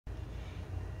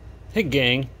Hey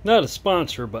gang, not a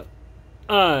sponsor, but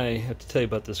I have to tell you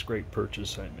about this great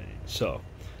purchase I made. So,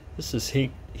 this is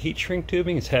heat shrink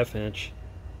tubing. It's 1/2 inch.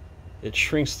 It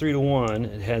shrinks 3 to 1.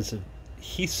 It has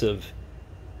adhesive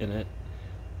in it,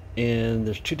 and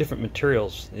there's 2 different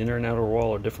materials. The inner and outer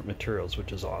wall are different materials,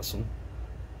 which is awesome.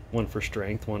 One for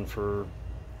strength, one for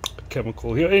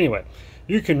chemical. Anyway,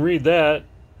 you can read that.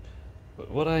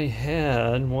 But what I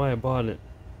had, why I bought it,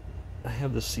 I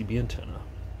have this CB antenna.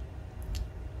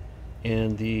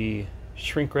 And the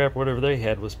shrink wrap, whatever they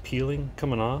had, was peeling,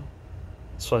 coming off.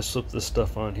 So I slipped this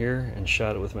stuff on here and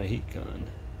shot it with my heat gun.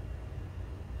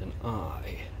 And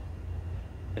I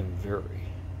am very,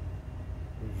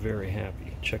 very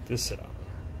happy. Check this out.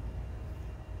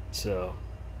 So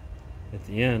at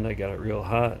the end, I got it real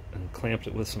hot and clamped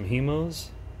it with some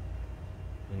hemos.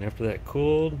 And after that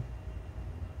cooled,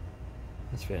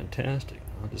 that's fantastic.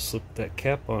 I'll just slip that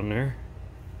cap on there,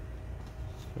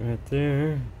 right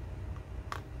there.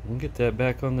 We'll get that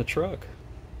back on the truck.